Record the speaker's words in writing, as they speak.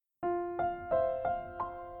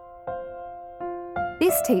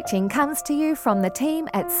This teaching comes to you from the team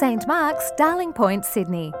at St Mark's, Darling Point,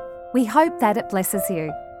 Sydney. We hope that it blesses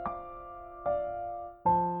you.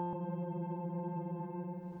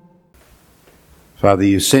 Father,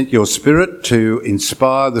 you sent your Spirit to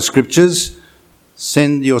inspire the Scriptures.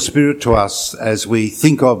 Send your Spirit to us as we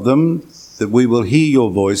think of them, that we will hear your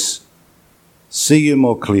voice, see you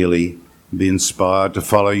more clearly, be inspired to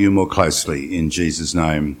follow you more closely. In Jesus'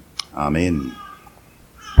 name, amen.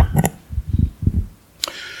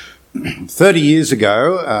 30 years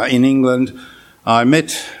ago in England, I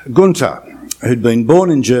met Gunther, who'd been born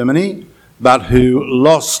in Germany, but who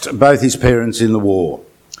lost both his parents in the war.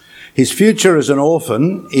 His future as an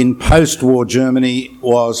orphan in post-war Germany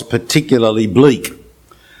was particularly bleak.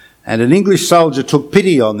 And an English soldier took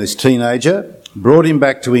pity on this teenager, brought him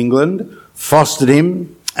back to England, fostered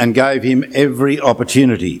him, and gave him every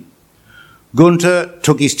opportunity. Gunther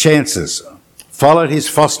took his chances, followed his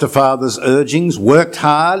foster father's urgings, worked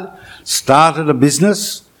hard, started a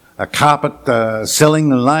business, a carpet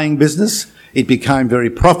selling and laying business. It became very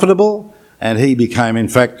profitable, and he became, in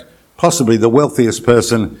fact, possibly the wealthiest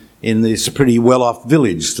person in this pretty well-off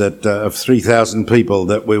village that of 3,000 people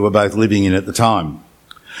that we were both living in at the time.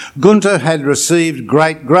 Gunther had received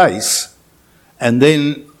great grace and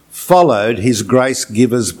then followed his grace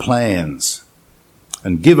giver's plans.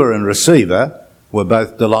 And giver and receiver were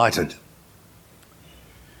both delighted.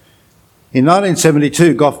 In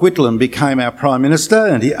 1972, Gough Whitlam became our Prime Minister,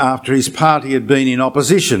 and after his party had been in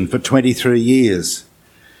opposition for 23 years.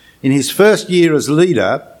 In his first year as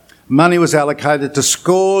leader, money was allocated to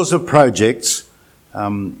scores of projects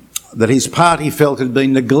that his party felt had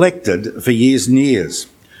been neglected for years and years.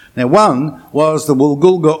 Now, one was the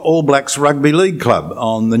Woolgoolga All Blacks Rugby League Club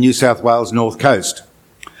on the New South Wales North Coast.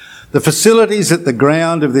 The facilities at the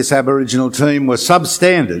ground of this Aboriginal team were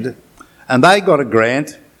substandard, and they got a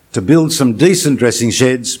grant to build some decent dressing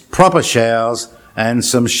sheds, proper showers, and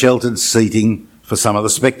some sheltered seating for some of the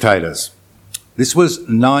spectators. This was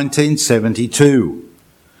 1972.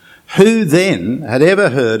 Who then had ever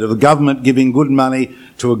heard of the government giving good money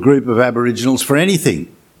to a group of Aboriginals for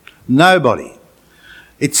anything? Nobody.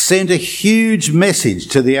 It sent a huge message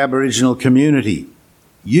to the Aboriginal community.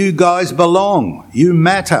 You guys belong. You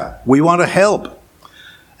matter. We want to help.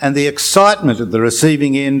 And the excitement at the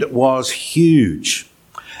receiving end was huge.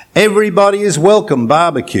 Everybody is welcome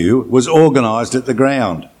barbecue was organised at the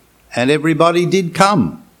ground, and everybody did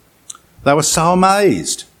come. They were so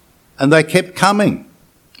amazed, and they kept coming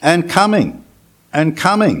and coming and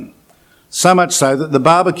coming, so much so that the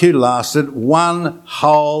barbecue lasted one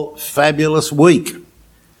whole fabulous week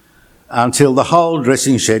until the whole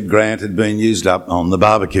dressing shed grant had been used up on the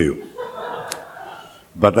barbecue.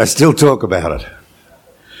 But they still talk about it.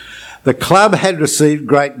 The club had received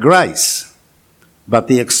great grace, but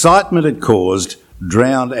the excitement it caused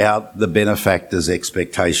drowned out the benefactor's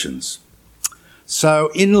expectations.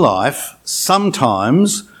 So in life,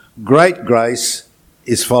 sometimes great grace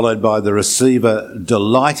is followed by the receiver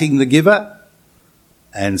delighting the giver,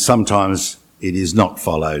 and sometimes it is not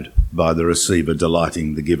followed by the receiver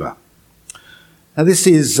delighting the giver. Now, this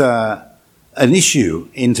is an issue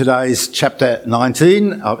in today's chapter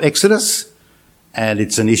 19 of Exodus, and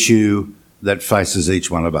it's an issue that faces each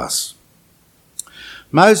one of us.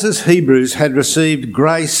 Moses' Hebrews had received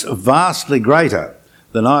grace vastly greater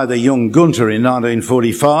than either young Gunther in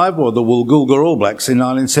 1945 or the Woolgoolga All Blacks in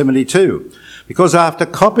 1972, because after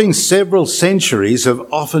copying several centuries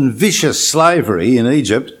of often vicious slavery in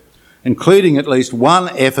Egypt, including at least one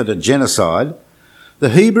effort at genocide, the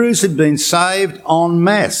Hebrews had been saved en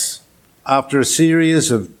masse after a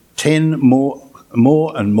series of 10 more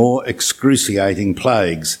and more excruciating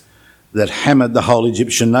plagues that hammered the whole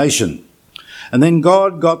Egyptian nation. And then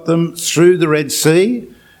God got them through the Red Sea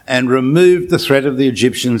and removed the threat of the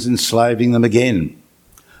Egyptians enslaving them again.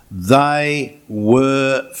 They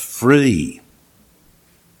were free.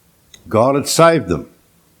 God had saved them.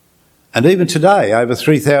 And even today, over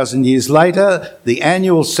 3,000 years later, the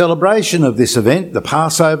annual celebration of this event, the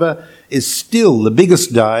Passover, is still the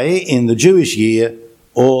biggest day in the Jewish year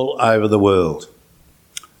all over the world.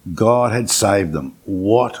 God had saved them.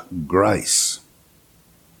 What grace!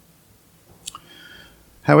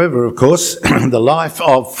 However, of course, the life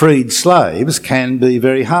of freed slaves can be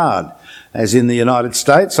very hard, as in the United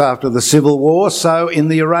States after the Civil War, so in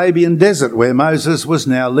the Arabian desert where Moses was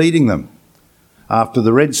now leading them. After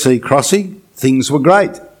the Red Sea crossing, things were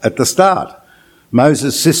great at the start.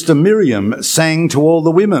 Moses' sister Miriam sang to all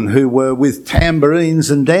the women who were with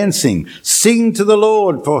tambourines and dancing, "Sing to the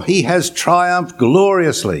Lord, for he has triumphed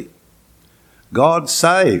gloriously." God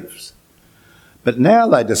saves. But now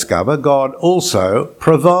they discover God also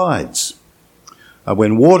provides.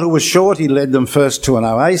 When water was short, he led them first to an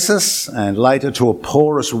oasis and later to a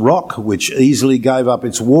porous rock which easily gave up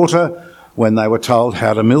its water when they were told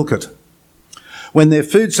how to milk it. When their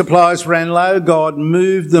food supplies ran low, God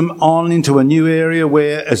moved them on into a new area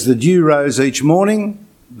where, as the dew rose each morning,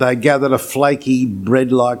 they gathered a flaky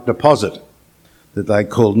bread-like deposit that they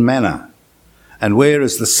called manna. And where,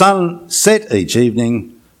 as the sun set each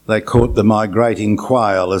evening, they caught the migrating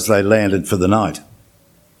quail as they landed for the night.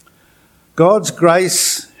 God's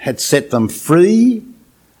grace had set them free,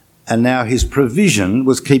 and now his provision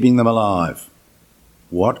was keeping them alive.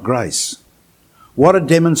 What grace! What a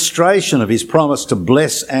demonstration of his promise to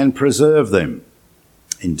bless and preserve them.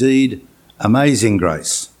 Indeed, amazing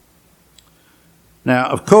grace. Now,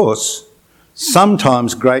 of course,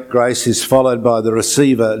 sometimes great grace is followed by the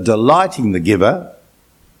receiver delighting the giver,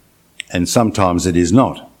 and sometimes it is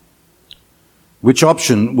not. Which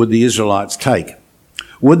option would the Israelites take?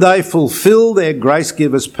 Would they fulfil their grace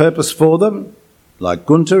giver's purpose for them, like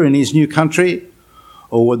Gunther in his new country,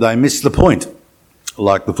 or would they miss the point,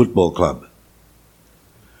 like the football club?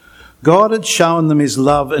 God had shown them his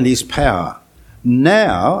love and his power.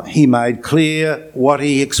 Now he made clear what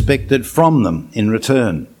he expected from them in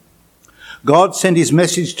return. God sent his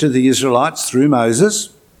message to the Israelites through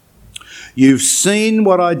Moses. You've seen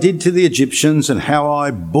what I did to the Egyptians and how I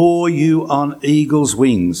bore you on eagle's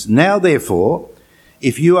wings. Now, therefore,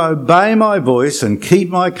 if you obey my voice and keep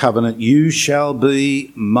my covenant, you shall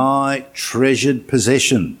be my treasured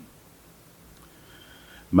possession.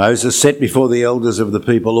 Moses set before the elders of the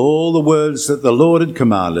people all the words that the Lord had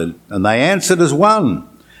commanded, and they answered as one,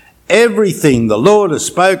 everything the Lord has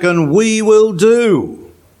spoken, we will do.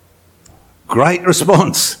 Great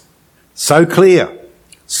response. So clear,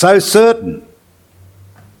 so certain,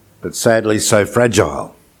 but sadly so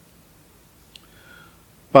fragile.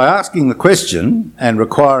 By asking the question and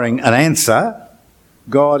requiring an answer,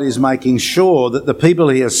 God is making sure that the people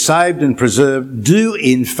he has saved and preserved do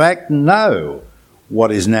in fact know what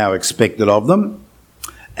is now expected of them,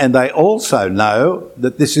 and they also know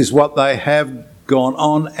that this is what they have gone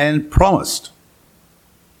on and promised.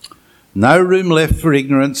 No room left for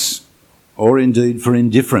ignorance or indeed for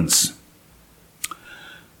indifference.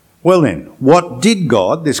 Well then, what did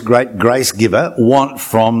God, this great grace giver, want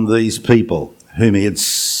from these people whom he had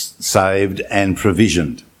saved and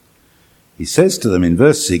provisioned? He says to them in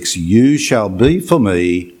verse 6, you shall be for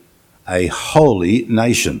me a holy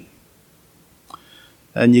nation.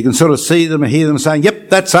 And you can sort of see them and hear them saying, yep,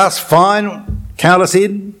 that's us, fine, count us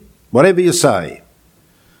in, whatever you say.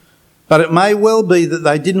 But it may well be that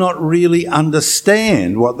they did not really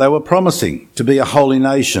understand what they were promising, to be a holy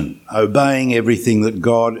nation, obeying everything that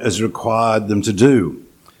God has required them to do.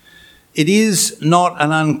 It is not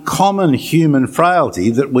an uncommon human frailty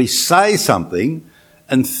that we say something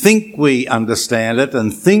and think we understand it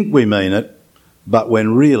and think we mean it, but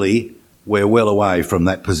when really we're well away from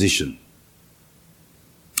that position.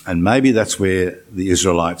 And maybe that's where the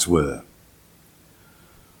Israelites were.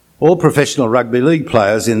 All professional rugby league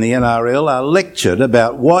players in the NRL are lectured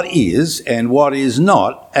about what is and what is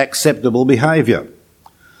not acceptable behaviour.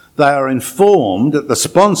 They are informed that the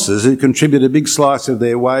sponsors who contribute a big slice of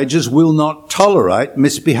their wages will not tolerate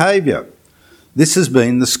misbehaviour. This has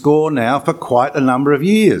been the score now for quite a number of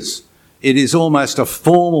years. It is almost a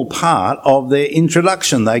formal part of their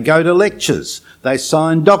introduction. They go to lectures, they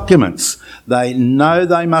sign documents, they know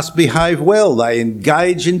they must behave well, they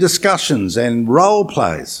engage in discussions and role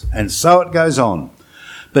plays, and so it goes on.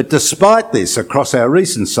 But despite this, across our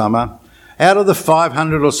recent summer, out of the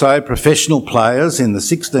 500 or so professional players in the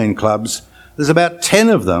 16 clubs, there's about 10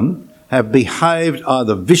 of them have behaved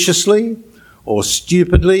either viciously or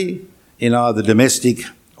stupidly in either domestic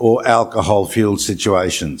or alcohol-fuelled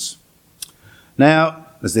situations. Now,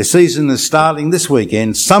 as their season is starting this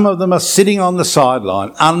weekend, some of them are sitting on the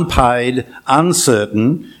sideline, unpaid,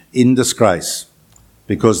 uncertain, in disgrace,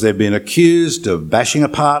 because they've been accused of bashing a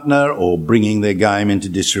partner or bringing their game into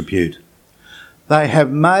disrepute. They have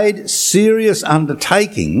made serious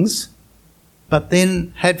undertakings, but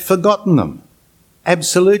then had forgotten them.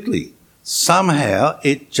 Absolutely. Somehow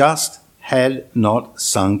it just had not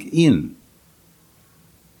sunk in.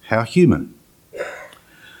 How human.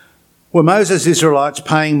 Were Moses' Israelites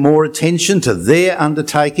paying more attention to their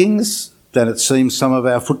undertakings than it seems some of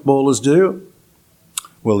our footballers do?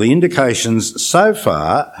 Well, the indications so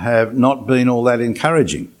far have not been all that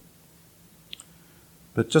encouraging.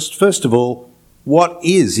 But just first of all, what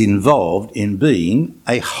is involved in being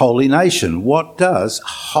a holy nation? What does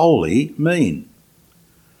holy mean?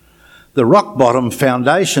 The rock-bottom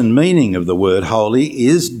foundation meaning of the word holy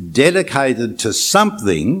is dedicated to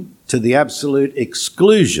something to the absolute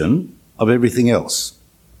exclusion of everything else.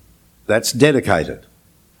 That's dedicated.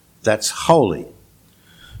 That's holy.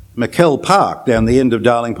 McKell Park down the end of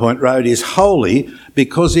Darling Point Road is holy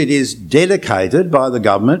because it is dedicated by the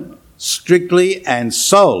government strictly and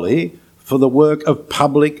solely for the work of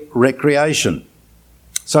public recreation.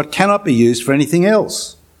 So it cannot be used for anything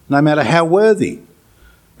else, no matter how worthy.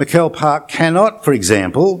 McKell Park cannot, for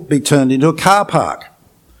example, be turned into a car park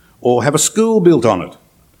or have a school built on it.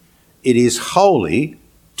 It is holy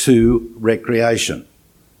to recreation,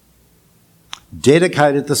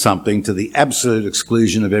 dedicated to something to the absolute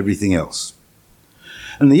exclusion of everything else.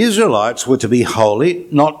 And the Israelites were to be holy,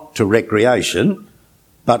 not to recreation,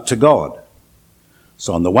 but to God.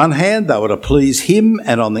 So on the one hand, they were to please him,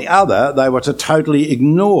 and on the other, they were to totally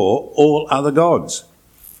ignore all other gods.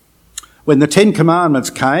 When the Ten Commandments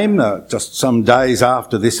came, just some days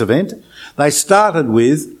after this event, they started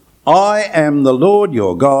with, "I am the Lord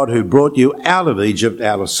your God who brought you out of Egypt,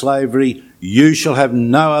 out of slavery. You shall have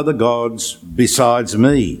no other gods besides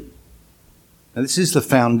me." Now, this is the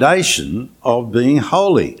foundation of being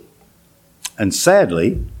holy. And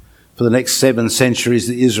sadly, for the next 7 centuries,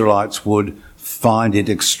 the Israelites would find it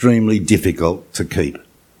extremely difficult to keep.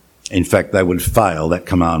 In fact, they would fail that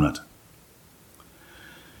commandment.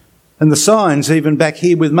 And the signs, even back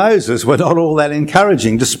here with Moses, were not all that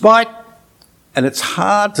encouraging, despite, and it's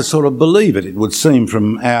hard to sort of believe it, it would seem,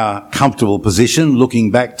 from our comfortable position, looking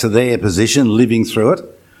back to their position, living through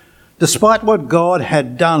it, despite what God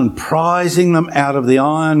had done, prizing them out of the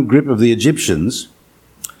iron grip of the Egyptians,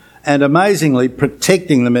 and amazingly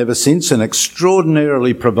protecting them ever since and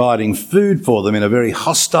extraordinarily providing food for them in a very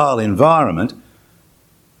hostile environment,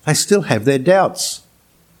 they still have their doubts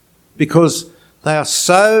because they are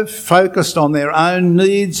so focused on their own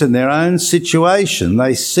needs and their own situation,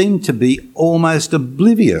 they seem to be almost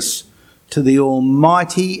oblivious to the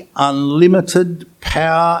almighty, unlimited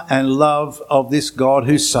power and love of this God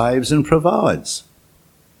who saves and provides.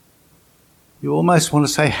 You almost want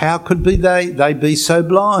to say, how could they be so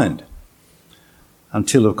blind?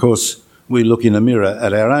 Until, of course, we look in a mirror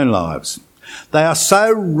at our own lives. They are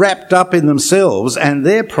so wrapped up in themselves and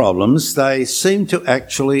their problems, they seem to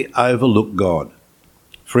actually overlook God.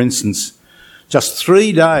 For instance, just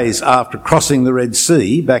 3 days after crossing the Red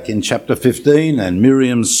Sea, back in chapter 15, and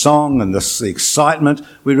Miriam's song and the excitement,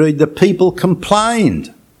 we read the people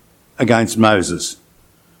complained against Moses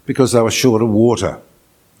because they were short of water.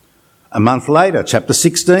 A month later, chapter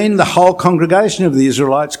 16, the whole congregation of the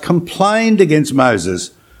Israelites complained against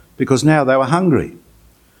Moses because now they were hungry.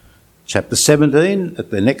 Chapter 17,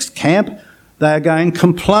 at their next camp, they again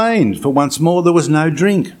complained, for once more there was no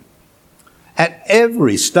drink. At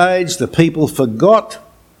every stage, the people forgot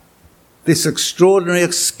this extraordinary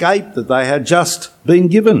escape that they had just been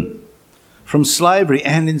given from slavery,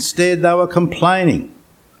 and instead they were complaining.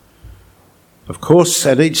 Of course,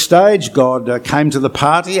 at each stage, God came to the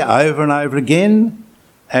party over and over again,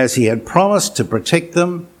 as he had promised to protect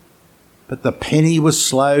them, but the penny was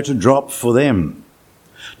slow to drop for them.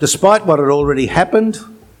 Despite what had already happened,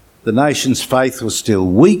 the nation's faith was still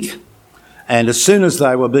weak, and as soon as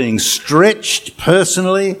they were being stretched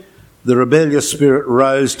personally, the rebellious spirit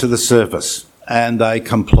rose to the surface, and they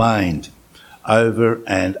complained over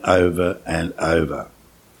and over and over,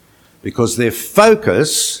 because their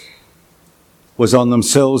focus was on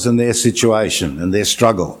themselves and their situation and their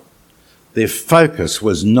struggle. Their focus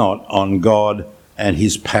was not on God and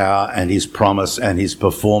his power and his promise and his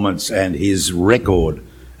performance and his record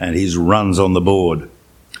and his runs on the board.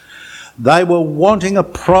 They were wanting a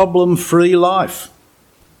problem-free life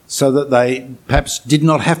so that they perhaps did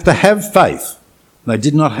not have to have faith. They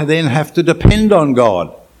did not then have to depend on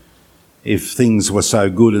God if things were so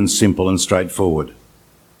good and simple and straightforward.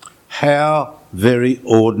 How very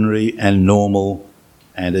ordinary and normal,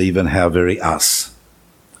 and even how very us.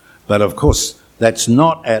 But of course, that's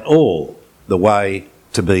not at all the way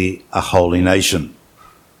to be a holy nation.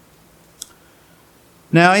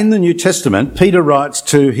 Now, in the New Testament, Peter writes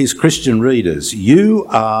to his Christian readers, "You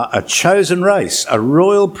are a chosen race, a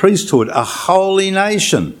royal priesthood, a holy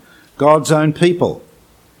nation, God's own people."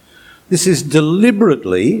 This is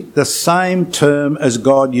deliberately the same term as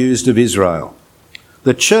God used of Israel.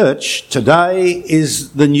 The church today is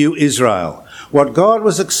the new Israel. What God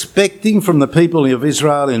was expecting from the people of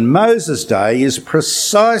Israel in Moses' day is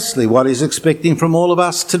precisely what he's expecting from all of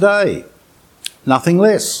us today. Nothing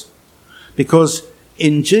less. Because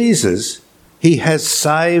in Jesus, he has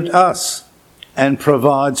saved us and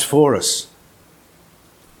provides for us.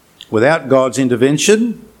 Without God's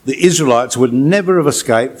intervention, the Israelites would never have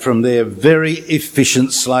escaped from their very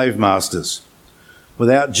efficient slave masters.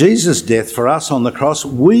 Without Jesus' death for us on the cross,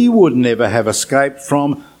 we would never have escaped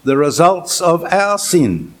from the results of our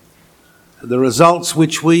sin, the results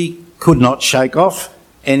which we could not shake off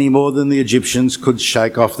any more than the Egyptians could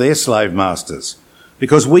shake off their slave masters,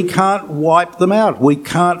 because we can't wipe them out. We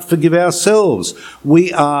can't forgive ourselves.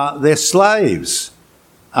 We are their slaves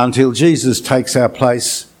until Jesus takes our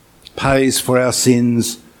place, pays for our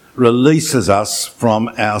sins, releases us from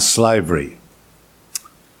our slavery.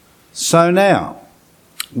 So now,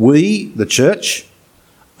 we, the church,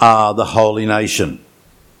 are the holy nation.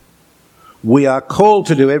 We are called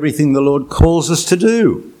to do everything the Lord calls us to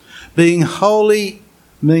do. Being holy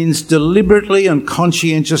means deliberately and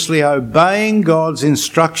conscientiously obeying God's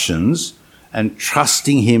instructions and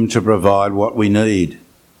trusting Him to provide what we need.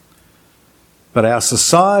 But our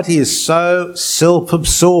society is so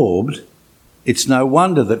self-absorbed, it's no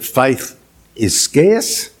wonder that faith is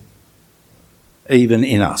scarce, even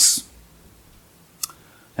in us.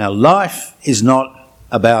 Now, life is not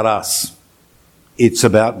about us. It's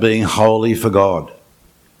about being holy for God.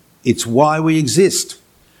 It's why we exist.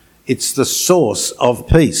 It's the source of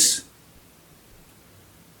peace.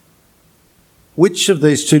 Which of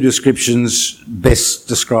these two descriptions best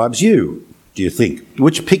describes you, do you think?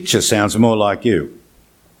 Which picture sounds more like you?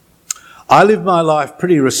 I live my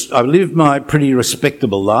pretty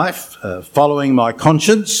respectable life, following my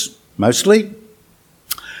conscience, mostly,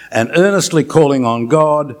 and earnestly calling on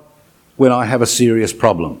God when I have a serious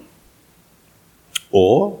problem.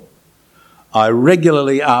 Or I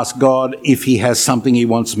regularly ask God if He has something He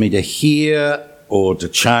wants me to hear or to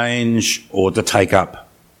change or to take up.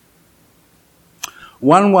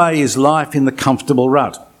 One way is life in the comfortable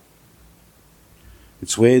rut.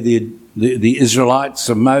 It's where the Israelites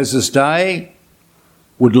of Moses' day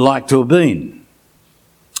would like to have been.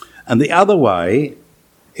 And the other way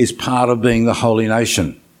is part of being the holy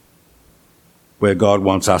nation, where God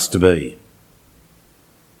wants us to be.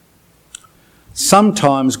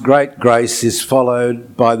 Sometimes great grace is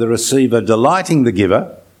followed by the receiver delighting the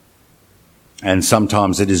giver, and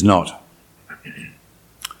sometimes it is not.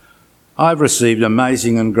 I've received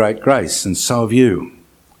amazing and great grace, and so have you.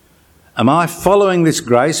 Am I following this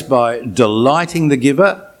grace by delighting the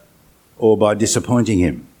giver or by disappointing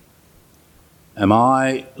him? Am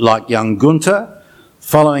I, like young Gunther,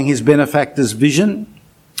 following his benefactor's vision,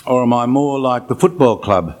 or am I more like the football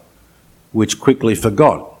club, which quickly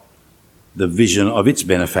forgot the vision of its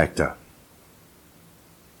benefactor?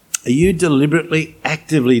 Are you deliberately,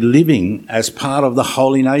 actively living as part of the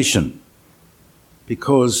holy nation?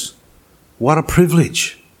 Because what a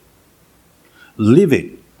privilege. Live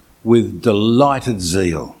it with delighted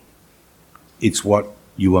zeal. It's what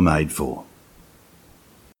you were made for.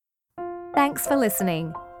 Thanks for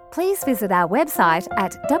listening. Please visit our website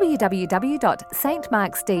at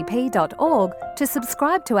www.stmarksdp.org to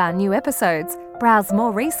subscribe to our new episodes, browse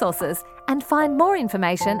more resources, and find more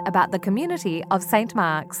information about the community of St.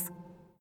 Mark's.